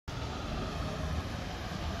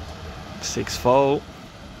6.4.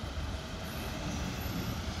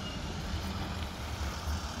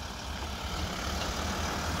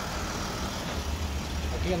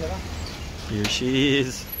 Here she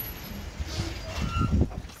is.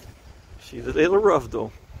 She's a little rough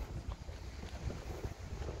though.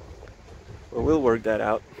 But we'll work that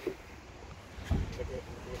out.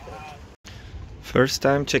 First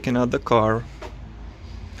time checking out the car.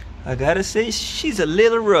 I gotta say, she's a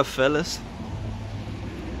little rough, fellas.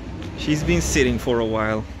 She's been sitting for a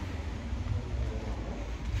while.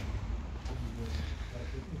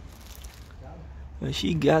 But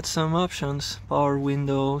she got some options. Power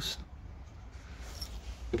windows.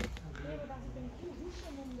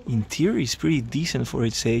 Interior is pretty decent for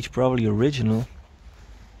its age, probably original.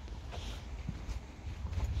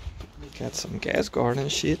 Got some gas guard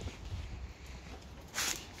and shit.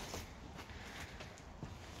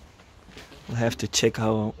 I'll have to check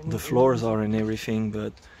how the floors are and everything,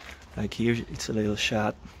 but like here it's a little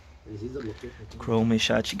shot. Chrome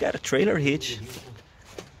shot. She got a trailer hitch.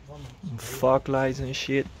 Fog lights and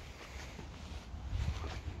shit.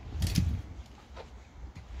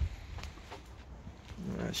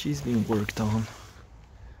 She's been worked on.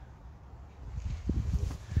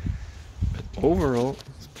 But overall,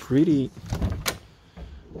 it's pretty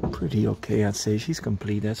okay, I'd say. She's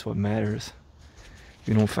complete, that's what matters.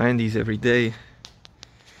 You don't find these every day.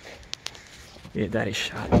 Yeah, that is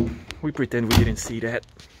shot. We pretend we didn't see that.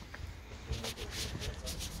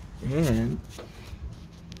 And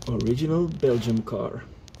original Belgium car.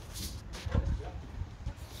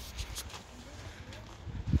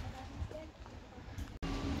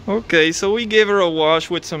 Okay, so we gave her a wash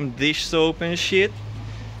with some dish soap and shit.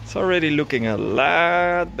 It's already looking a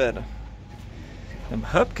lot better. Them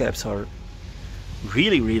hubcaps are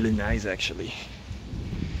really nice actually.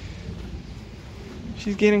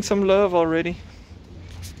 She's getting some love already.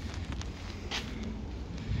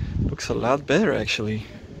 Looks a lot better actually.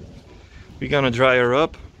 We're gonna dry her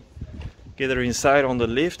up, get her inside on the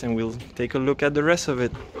lift, and we'll take a look at the rest of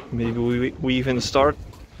it. Maybe we even start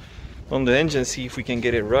on the engine, see if we can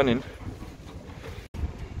get it running.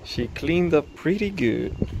 She cleaned up pretty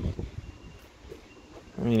good.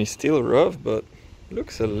 I mean, it's still rough, but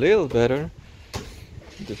looks a little better.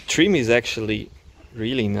 The trim is actually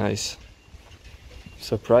really nice.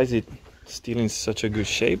 Surprised it's still in such a good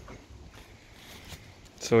shape.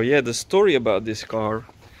 So yeah, the story about this car,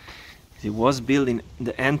 it was built in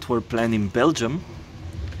the Antwerp plant in Belgium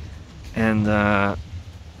and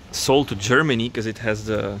sold to Germany because it has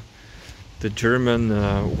the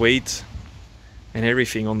German weight and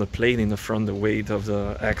everything on the plate in the front, the weight of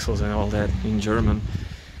the axles and all that in German.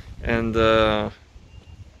 And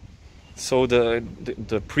so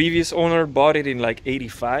the previous owner bought it in like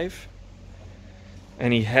 85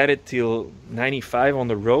 and he had it till 95 on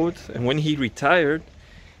the road, and when he retired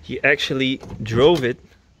he actually drove it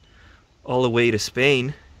all the way to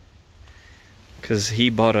Spain because he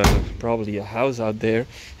bought probably a house out there,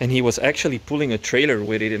 and he was actually pulling a trailer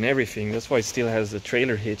with it and everything. That's why it still has the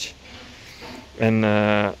trailer hitch. And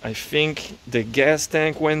I think the gas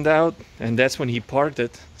tank went out, and that's when he parked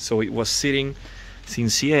it. So it was sitting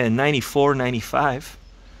since, yeah, 94, 95.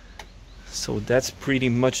 So that's pretty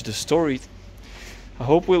much the story. I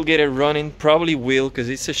hope we'll get it running. Probably will, because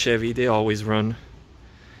it's a Chevy, they always run.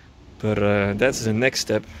 But that's the next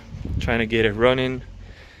step, trying to get it running.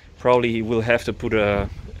 Probably we'll have to put a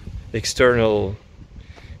external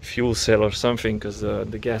fuel cell or something, because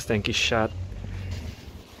the gas tank is shot.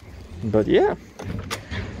 But yeah,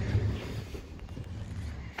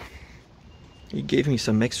 he gave me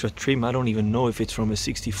some extra trim. I don't even know if it's from a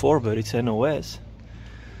 64, but it's NOS.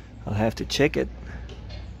 I'll have to check it.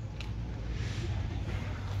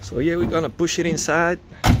 So yeah, we're gonna push it inside,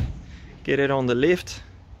 get it on the lift,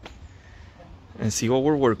 and see what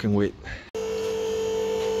we're working with.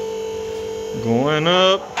 Going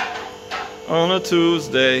up on a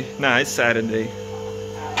Tuesday. Nah, it's Saturday.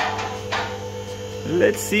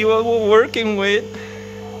 Let's see what we're working with.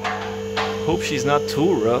 Hope she's not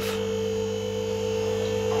too rough.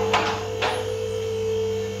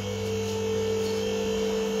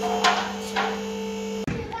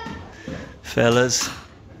 Fellas,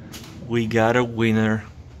 we got a winner.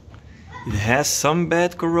 It has some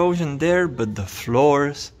bad corrosion there, but the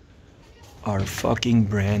floors are fucking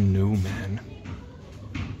brand new, man.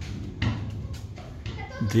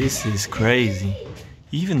 This is crazy.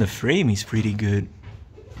 Even the frame is pretty good.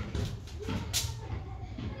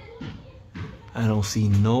 I don't see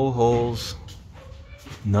no holes,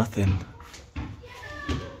 nothing.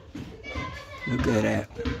 Look at that.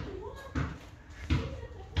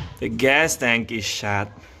 The gas tank is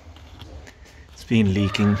shot. It's been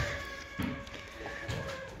leaking.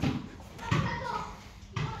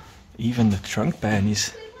 Even the trunk pan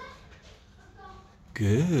is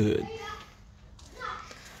good.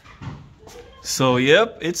 So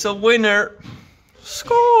yep, it's a winner.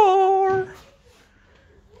 Score!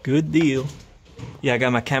 Good deal. Yeah, I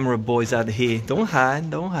got my camera boys out here. Don't hide,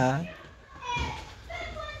 don't hide.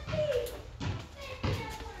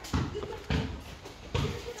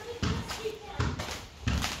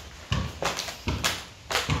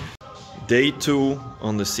 Day 2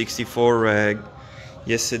 on the 64 rag.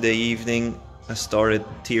 Yesterday evening I started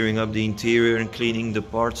tearing up the interior and cleaning the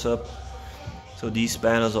parts up. So these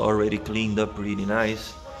panels are already cleaned up really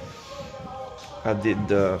nice. I did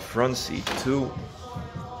the front seat too.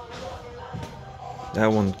 That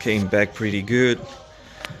one came back pretty good.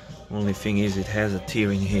 Only thing is it has a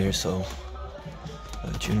tearing here, so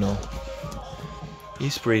but you know,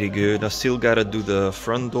 it's pretty good. I still gotta do the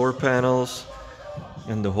front door panels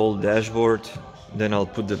and the whole dashboard. Then I'll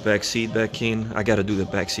put the back seat back in. I gotta do the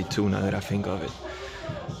back seat too now that I think of it.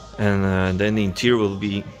 And then the interior will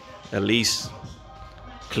be at least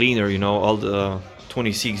cleaner, you know, all the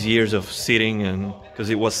 26 years of sitting, and because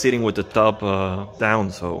it was sitting with the top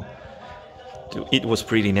down, so it was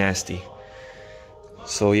pretty nasty.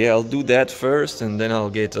 So yeah, I'll do that first, and then I'll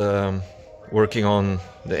get working on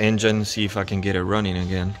the engine, see if I can get it running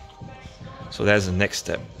again. So that's the next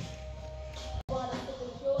step.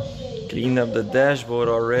 Cleaned up the dashboard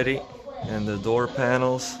already and the door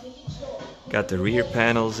panels. Got the rear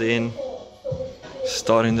panels in,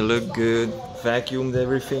 starting to look good. Vacuumed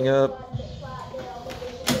everything up.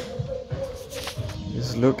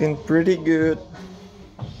 It's looking pretty good.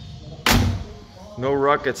 No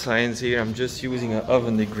rocket science here. I'm just using an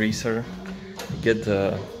oven degreaser to get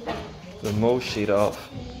the mold sheet off.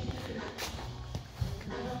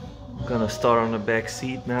 I'm gonna start on the back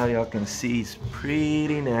seat now. Y'all can see it's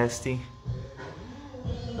pretty nasty,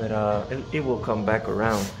 but it will come back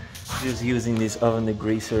around. Just using this oven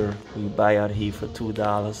degreaser we buy out here for $2.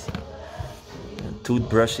 A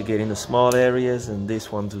toothbrush to get in the small areas, and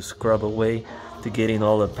this one to scrub away to get in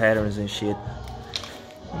all the patterns and shit.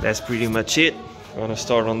 That's pretty much it. I'm gonna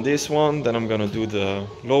start on this one, then I'm gonna do the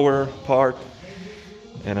lower part,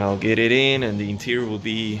 and I'll get it in, and the interior will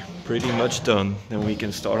be pretty much done. Then we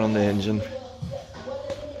can start on the engine.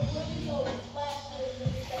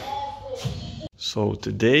 So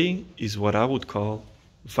today is what I would call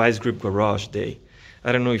Vice Grip Garage Day.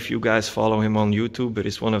 I don't know if you guys follow him on YouTube, but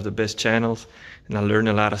it's one of the best channels, and I learn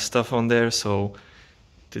a lot of stuff on there. So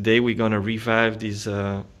today we're gonna revive this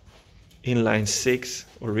inline 6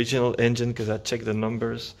 original engine, because I checked the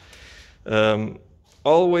numbers.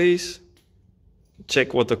 Always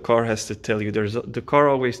check what the car has to tell you. The car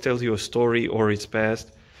always tells you a story or its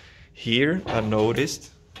past. Here I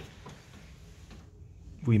noticed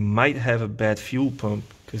we might have a bad fuel pump,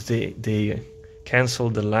 because they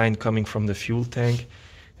canceled the line coming from the fuel tank,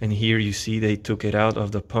 and here you see they took it out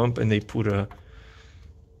of the pump and they put a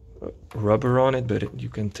rubber on it, but you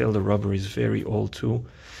can tell the rubber is very old too.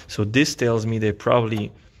 So this tells me they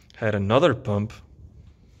probably had another pump,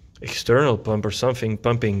 external pump or something,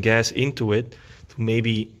 pumping gas into it to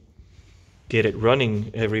maybe get it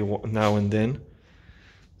running every now and then.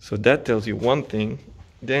 So that tells you one thing.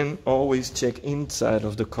 Then always check inside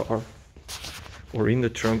of the car or in the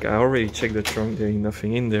trunk. I already checked the trunk, there ain't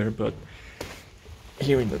nothing in there, but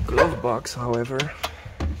here in the glove box, however,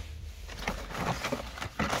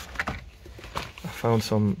 I found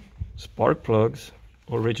some spark plugs,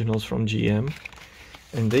 originals from GM,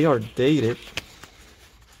 and they are dated.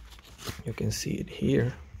 You can see it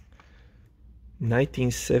here,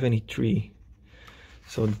 1973.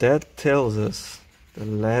 So that tells us the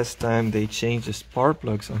last time they changed the spark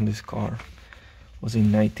plugs on this car was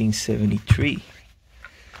in 1973.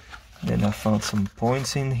 Then I found some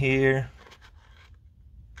points in here,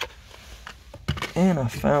 and I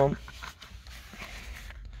found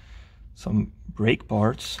some brake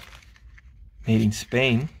parts made in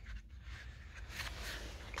Spain.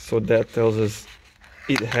 So that tells us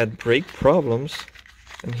it had brake problems,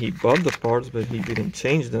 and he bought the parts but he didn't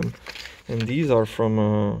change them. And these are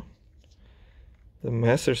from the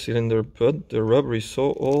master cylinder, but the rubber is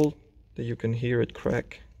so old that you can hear it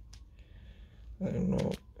crack. I don't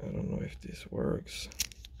know if this works.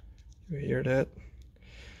 You hear that?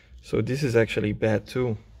 So this is actually bad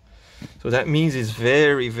too. So that means it's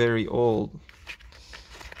very, very old,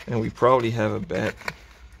 and we probably have a bad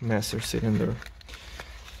master cylinder.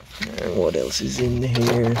 And what else is in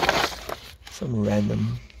here? Some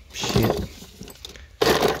random shit.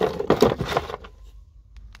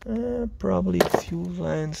 Probably fuel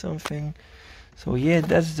line, something. So yeah,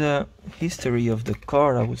 that's the history of the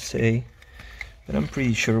car, I would say. But I'm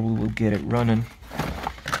pretty sure we will get it running.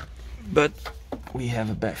 but we have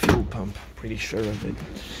a bad fuel pump, pretty sure of it.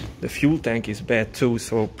 The fuel tank is bad too,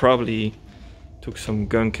 so probably took some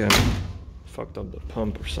gunk and fucked up the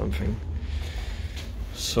pump or something.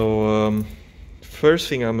 So first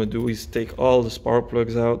thing I'm gonna do is take all the spark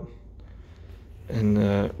plugs out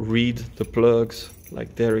and read the plugs,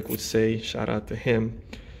 like Derek would say, shout out to him.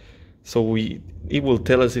 So it will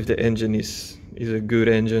tell us if the engine is a good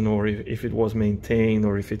engine, or if it was maintained,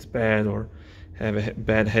 or if it's bad, or have a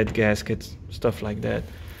bad head gasket, stuff like that.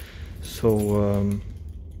 So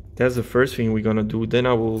that's the first thing we're gonna do. Then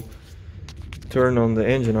I will turn on the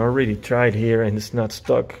engine. I already tried here and it's not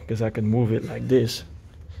stuck because I can move it like this,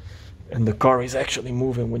 and the car is actually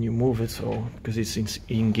moving when you move it, so because it's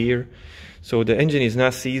in gear. So the engine is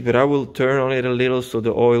not seized, but I will turn on it a little so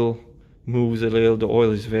the oil moves a little. The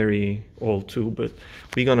oil is very old too, but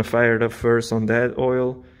we're gonna fire it up first on that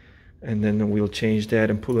oil, and then we'll change that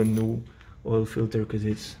and pull a new oil filter because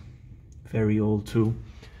it's very old too.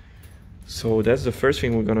 So that's the first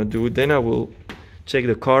thing we're gonna do. Then I will check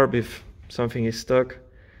the carb if something is stuck.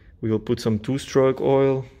 We will put some two-stroke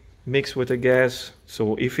oil mixed with the gas,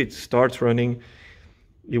 so if it starts running,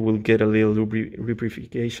 you will get a little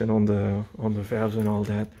lubrication on the valves and all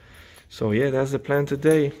that. So yeah, that's the plan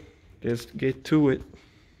today. Let's get to it.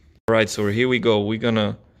 All right, so here we go. We're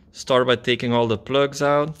gonna start by taking all the plugs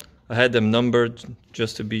out. I had them numbered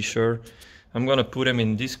just to be sure. I'm gonna put them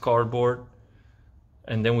in this cardboard,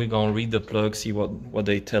 and then we're gonna read the plugs, see what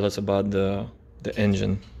they tell us about the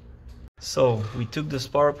engine. So we took the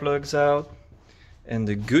spark plugs out, and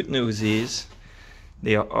the good news is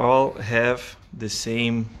they all have the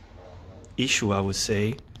same issue, I would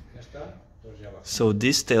say. So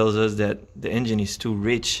this tells us that the engine is too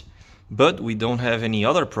rich, but we don't have any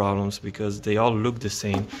other problems because they all look the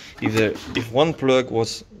same. If one plug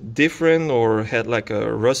was different or had like a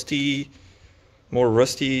more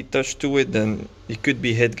rusty touch to it, then it could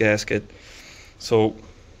be head gasket. So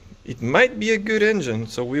it might be a good engine.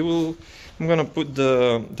 So I'm gonna put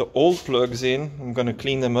the old plugs in. I'm gonna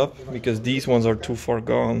clean them up because these ones are too far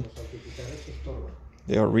gone.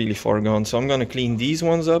 They are really far gone. So I'm gonna clean these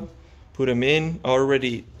ones up, put them in. I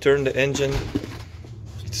already turned the engine.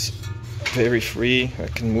 It's very free. I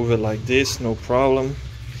can move it like this, no problem.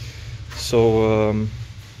 So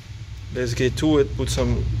let's get to it. Put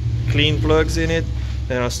some clean plugs in it,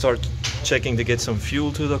 then I'll start checking to get some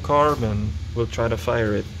fuel to the carb, and we'll try to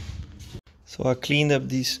fire it. So I cleaned up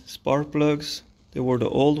these spark plugs. They were the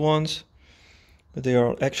old ones, but they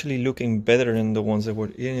are actually looking better than the ones that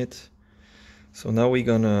were in it. So now we're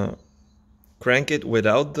gonna crank it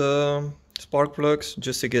without the spark plugs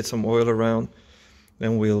just to get some oil around.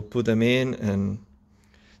 Then we'll put them in and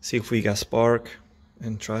see if we got spark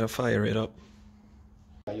and try to fire it up.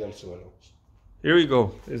 Here we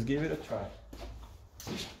go. Let's give it a try.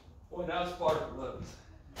 Without spark plugs.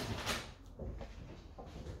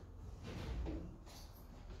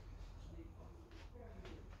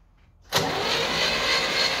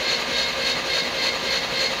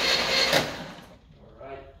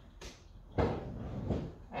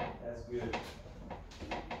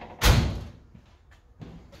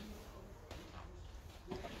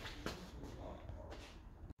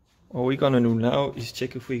 What we're gonna do now is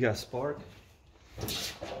check if we got spark. I'm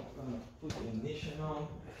gonna put the ignition on.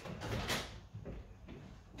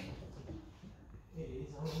 It is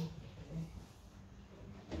on.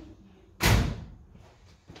 Okay.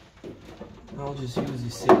 I'll just use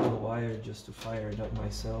this single wire just to fire it up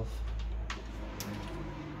myself. Put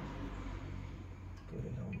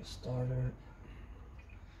it on the starter.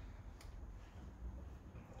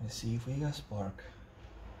 Let's see if we got spark.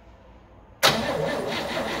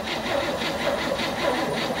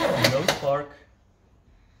 No spark.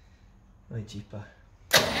 Oi, Jeepa.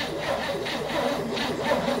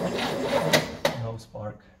 No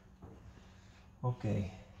spark.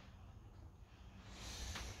 Okay.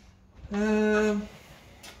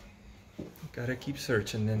 Gotta keep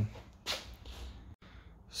searching then.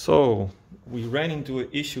 So we ran into an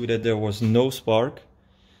issue that there was no spark.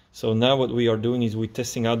 So now what we are doing is we're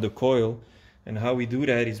testing out the coil. And how we do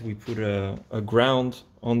that is we put a ground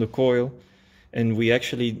on the coil, and we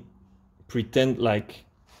actually pretend like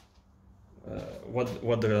what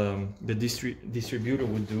the distributor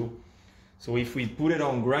would do. So if we put it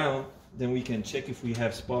on ground, then we can check if we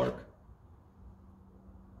have spark,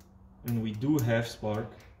 and we do have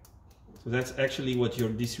spark. So that's actually what your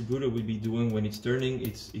distributor will be doing when it's turning.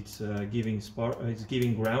 It's giving spark. It's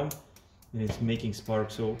giving ground, and it's making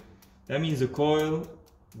spark. So that means the coil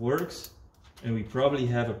works. And we probably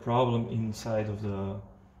have a problem inside of the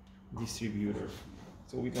distributor.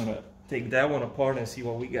 So we're gonna take that one apart and see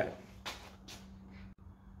what we got.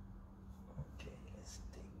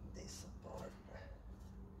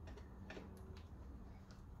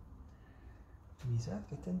 Chissà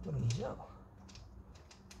che tentonizzato.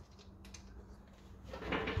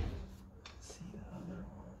 Let's see the other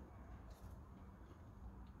one.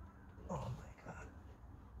 Oh my god.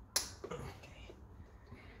 Okay.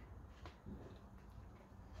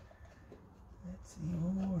 Let's see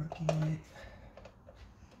what we're working with.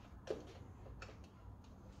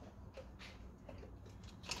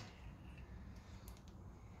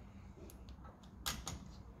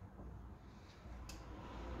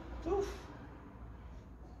 Oof.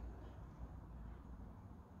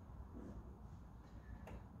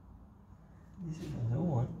 This is a new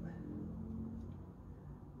one.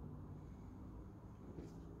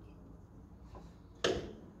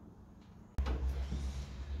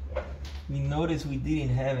 We noticed we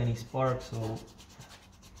didn't have any spark, so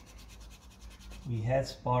we had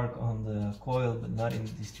spark on the coil but not in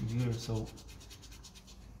the distributor, so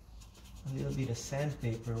a little bit of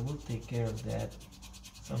sandpaper will take care of that.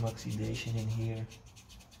 Some oxidation in here.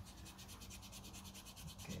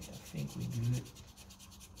 Okay, I think we good.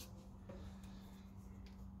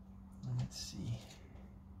 Let's see.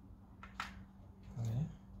 Okay.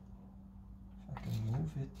 If I can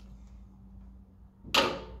move it.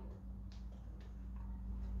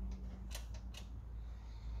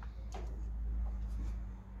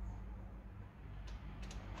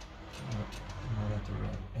 Not at the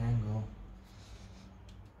right angle.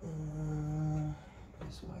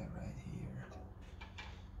 This way right here.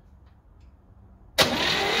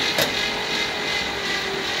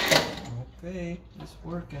 Okay, it's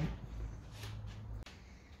working.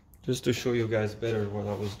 Just to show you guys better what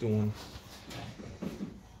I was doing.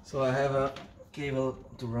 So I have a cable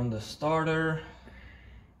to run the starter,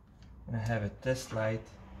 and I have a test light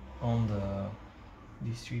on the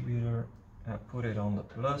distributor. I put it on the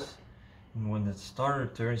plus, and when the starter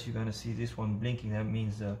turns, you're gonna see this one blinking. That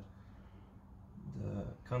means the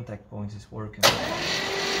contact points is working.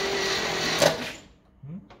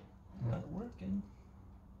 Not working.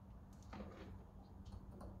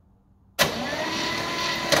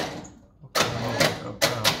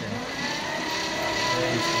 Okay.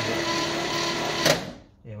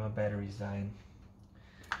 Yeah, my battery's dying.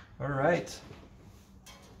 All right.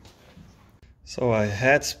 So I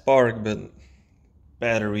had spark, but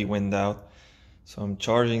battery went out. So I'm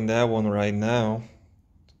charging that one right now,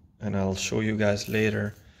 and I'll show you guys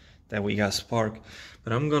later that we got spark.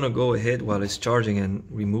 But I'm gonna go ahead while it's charging and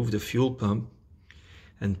remove the fuel pump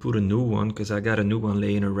and put a new one, because I got a new one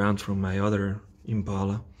laying around from my other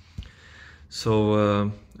Impala. So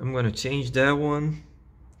I'm gonna change that one,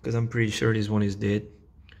 because I'm pretty sure this one is dead.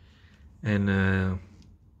 And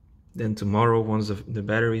then tomorrow, once the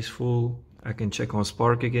battery is full, I can check on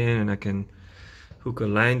spark again, and I can hook a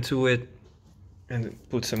line to it and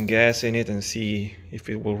put some gas in it and see if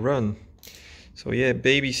it will run. So yeah,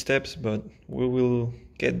 baby steps, but we will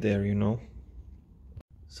get there, you know.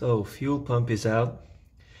 So fuel pump is out.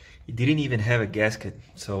 It didn't even have a gasket,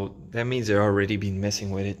 so that means they've already been messing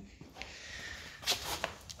with it.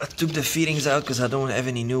 I took the fittings out because I don't have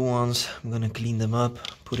any new ones. I'm gonna clean them up,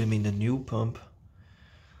 put them in the new pump,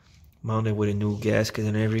 mount it with a new gasket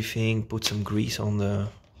and everything, put some grease on the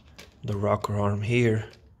rocker arm here,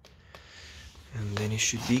 and then it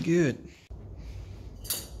should be good.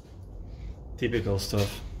 Typical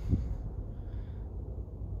stuff.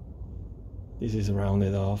 This is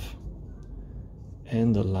rounded off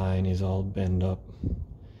and the line is all bent up,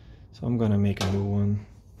 so I'm gonna make a new one.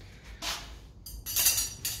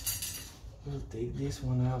 We'll take this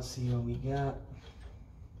one out, see what we got.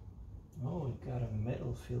 Oh, it got a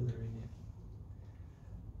metal filter in it.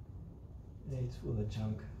 Yeah, it's full of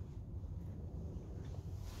junk.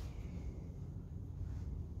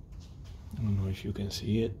 I don't know if you can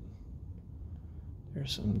see it.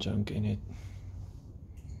 There's some junk in it.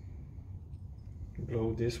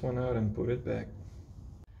 Blow this one out and put it back.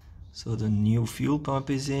 So the new fuel pump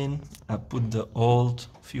is in. I put the old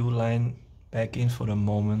fuel line back in for the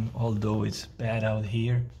moment, although it's bad out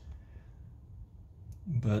here.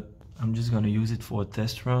 But I'm just gonna use it for a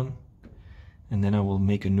test run, and then I will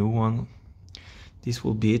make a new one. This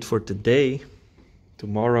will be it for today.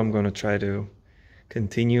 Tomorrow I'm gonna try to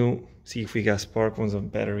continue, see if we got spark once the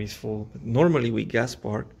battery's full. But normally we got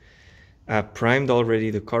spark. I primed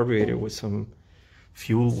already the carburetor with some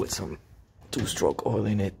fuel with some 2-stroke oil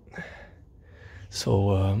in it.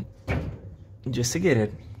 So just to get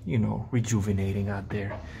it, you know, rejuvenating out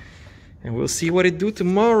there. And we'll see what it do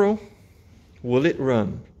tomorrow. Will it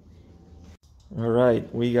run? All right,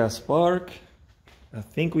 we got spark. I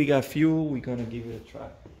think we got fuel. We're gonna give it a try.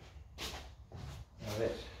 A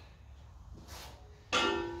ver.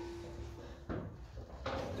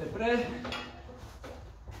 ¿Te pre?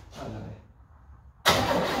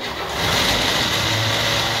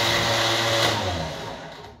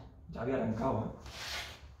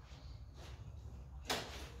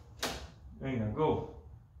 go.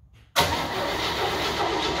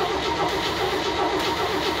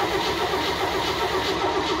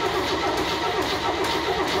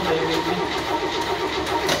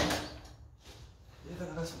 Llega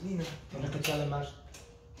la gasolina. Tienes que echarle más.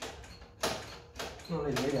 No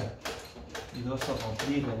le llega. Y dos a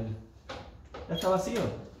cumplir el... Ya está vacío.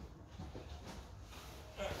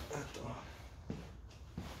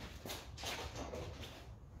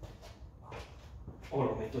 O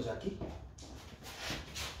lo meto ya aquí.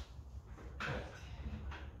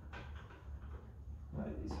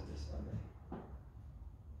 Ahí dice que sale.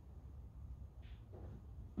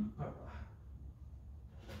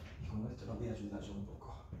 Y con esto lo voy a ayudar yo un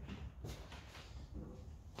poco.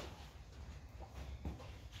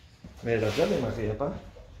 ¿Me la llave más que pa?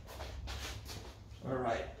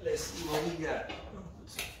 Alright, let's see what we got. Put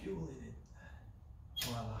some fuel in it.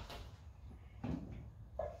 Voila.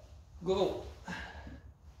 Go!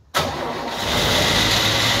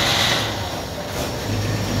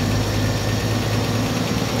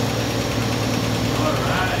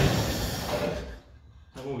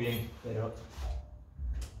 Está muy bien, pero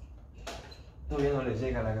todavía no le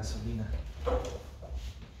llega la gasolina.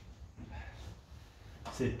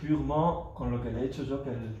 C'est purement con lo que le he hecho yo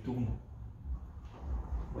que el turno.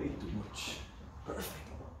 Way too much. Perfect.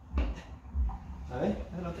 A ver,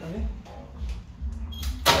 dale otra vez.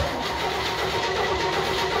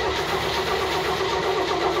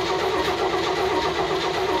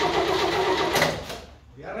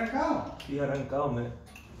 ¿Y arrancado? Y arrancado, me. No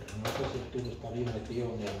sé si tú está bien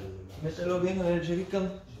metido en el... Mételo bien en el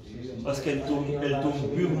jerrycan. Sí, Parce que el turno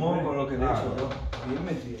purement con lo que le he hecho yo. Bien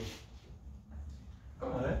metido.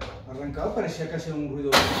 A ver. Arrancado parecía que hacía un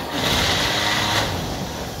ruido.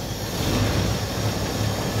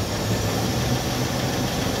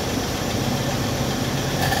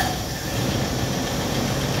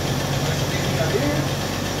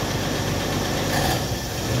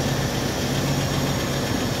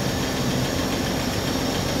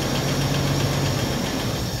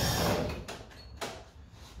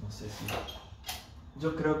 No sé si.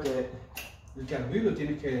 Yo creo que. El carburador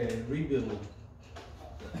tienes que rebuild.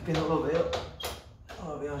 Es que no lo veo. No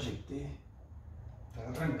lo veo inyecté.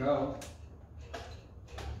 Está arrancado.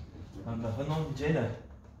 A lo mejor no llena.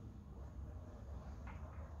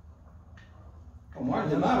 Como el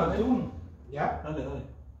de mar, tú. ¿Ya? Dale, dale.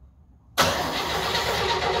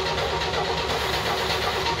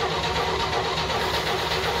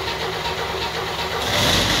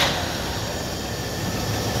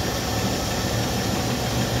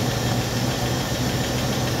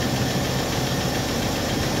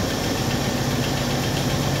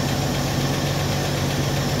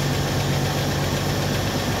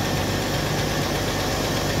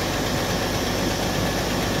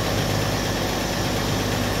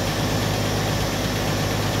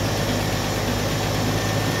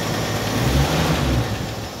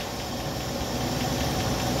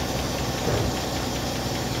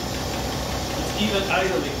 Even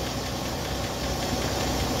idling.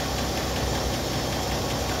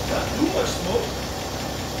 Not too much smoke.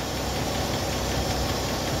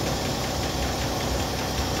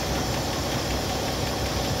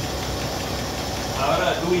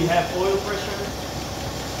 Ahora, do we have oil pressure?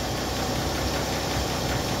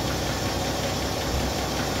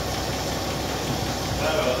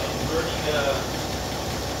 Claro, I'm burning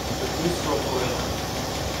the two-stroke oil.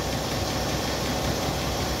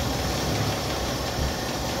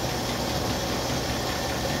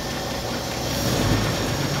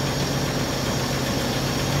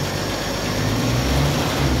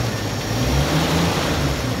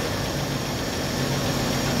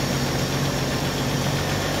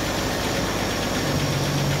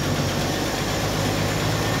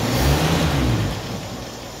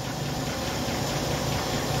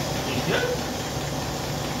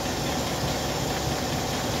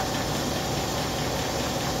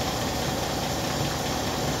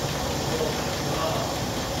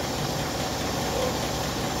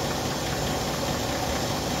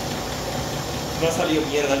 No ha salido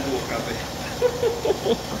mierda el tubo escape.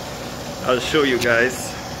 I'll show you guys.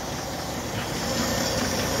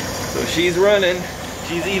 So she's running.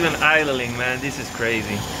 She's even idling, man. This is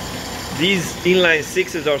crazy. These inline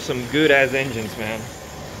sixes are some good ass engines, man.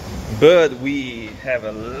 But we have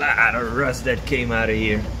a lot of rust that came out of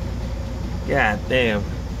here. God damn.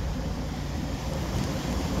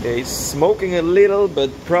 Yeah, it's smoking a little, but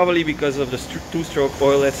probably because of the two-stroke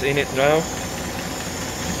oil that's in it now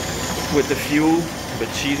with the fuel. But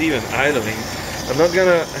she's even idling. I'm not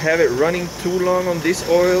gonna have it running too long on this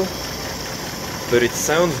oil, but it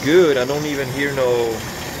sounds good. I don't even hear no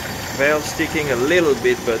valve sticking a little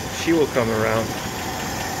bit, but she will come around.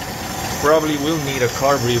 Probably will need a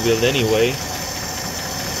carb rebuild anyway.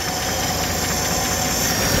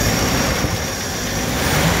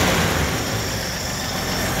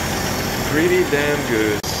 Pretty damn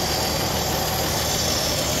good.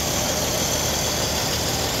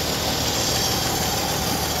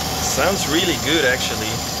 Sounds really good actually.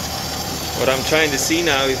 What I'm trying to see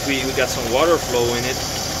now if we got some water flow in it.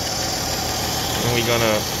 And we're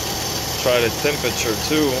gonna try the temperature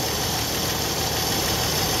too.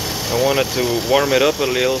 I wanted to warm it up a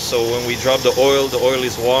little so when we drop the oil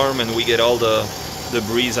is warm and we get all the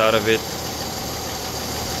breeze out of it.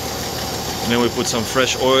 And then we put some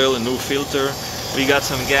fresh oil, a new filter. We got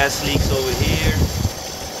some gas leaks over here.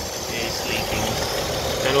 It's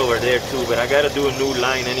leaking. And over there too, but I gotta do a new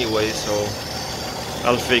line anyway, so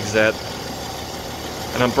I'll fix that.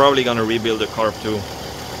 And I'm probably gonna rebuild the carb too.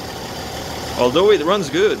 Although it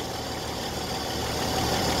runs good.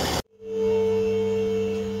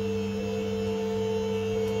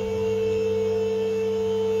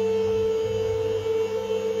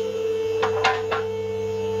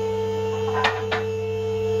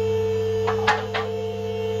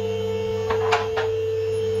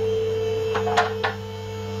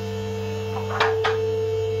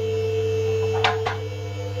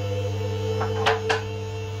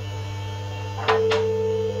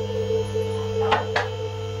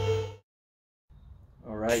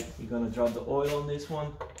 We're gonna drop the oil on this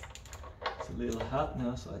one. It's a little hot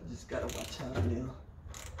now, so I just gotta watch out a little.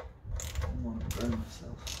 I don't want to burn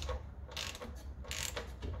myself.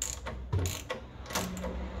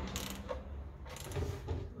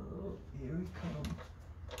 Oh, here we come.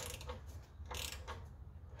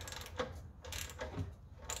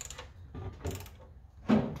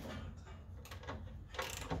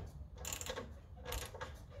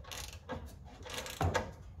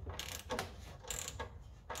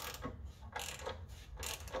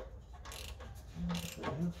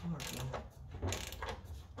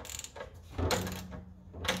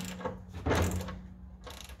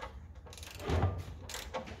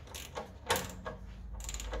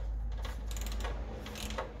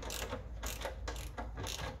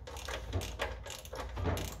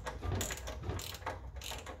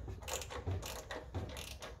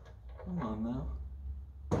 Come on now.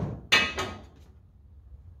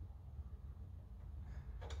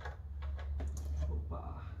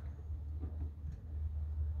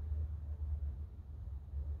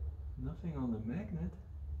 Nothing on the magnet.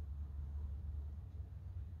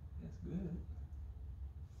 That's good.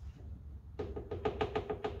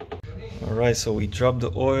 Alright, so we dropped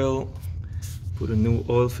the oil, put a new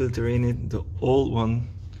oil filter in it. The old one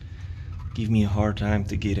gave me a hard time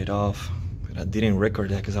to get it off, but I didn't record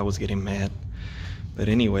that because I was getting mad. But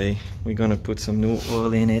anyway, we're gonna put some new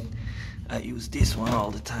oil in it. I use this one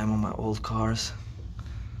all the time on my old cars.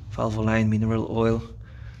 Valvoline mineral oil.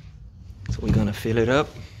 So we're gonna fill it up.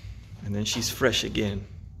 And then she's fresh again.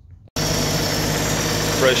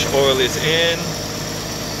 Fresh oil is in.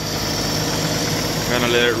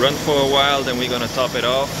 Gonna let it run for a while, then we're gonna top it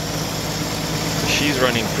off. She's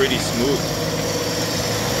running pretty smooth.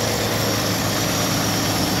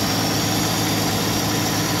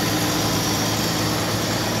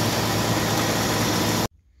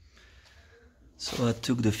 So I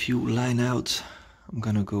took the fuel line out. I'm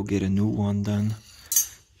gonna go get a new one done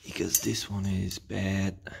because this one is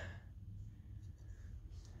bad.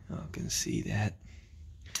 You can see that.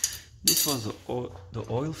 This was the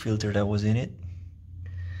oil filter that was in it.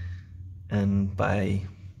 And by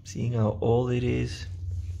seeing how old it is,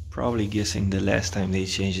 probably guessing the last time they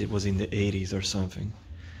changed it was in the 80s or something.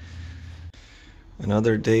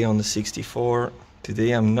 Another day on the 64.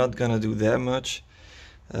 Today I'm not gonna do that much.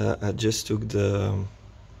 I just took the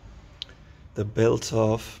belts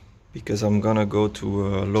off because I'm gonna go to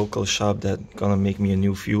a local shop that's gonna make me a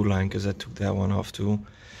new fuel line because I took that one off too.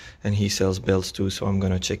 And he sells belts too, so I'm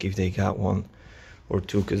gonna check if they got one or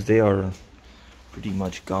two because they are pretty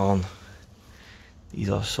much gone.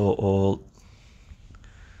 These are so old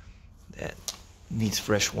that needs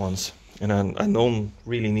fresh ones. And I don't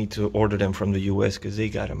really need to order them from the US because they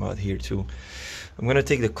got them out here too. I'm gonna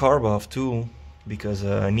take the carb off too because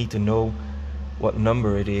I need to know what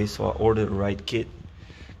number it is so I order the right kit.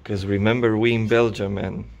 Because remember, we in Belgium,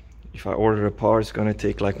 and if I order a part, it's gonna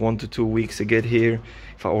take like 1 to 2 weeks to get here.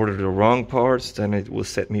 If I order the wrong parts, then it will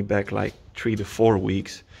set me back like 3 to 4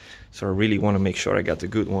 weeks. So I really want to make sure I got the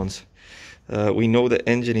good ones. We know the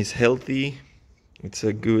engine is healthy. It's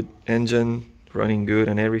a good engine, running good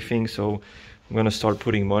and everything. So I'm gonna start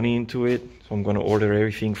putting money into it. So I'm gonna order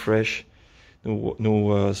everything fresh.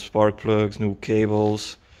 New spark plugs, new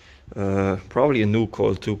cables, Probably a new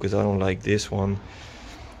coil too, because I don't like this one.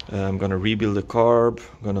 I'm gonna rebuild the carb,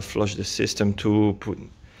 I'm gonna flush the system too, put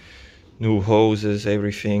new hoses,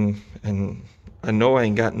 everything. And I know I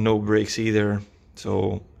ain't got no brakes either,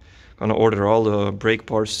 so I'm gonna order all the brake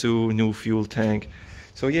parts too, new fuel tank.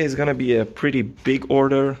 So yeah, it's gonna be a pretty big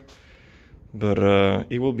order, but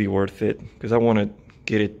it will be worth it, because I want to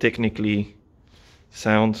get it technically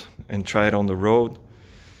sound and try it on the road.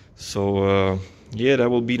 So yeah, that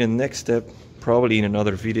will be the next step, probably in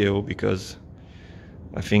another video, because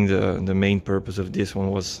I think the main purpose of this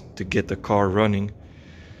one was to get the car running.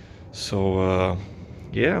 So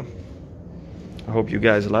yeah, I hope you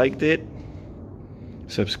guys liked it.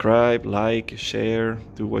 Subscribe, like, share,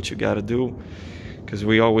 do what you gotta do, because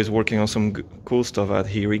we always working on some cool stuff out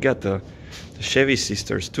here. We got the Chevy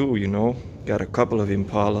sisters too, you know. Got a couple of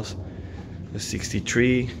Impalas, a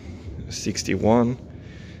 63, a 61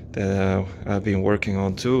 that I've been working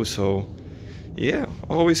on too. So yeah,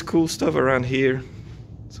 always cool stuff around here.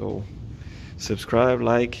 So subscribe,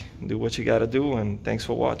 like, do what you gotta do, and thanks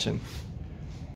for watching.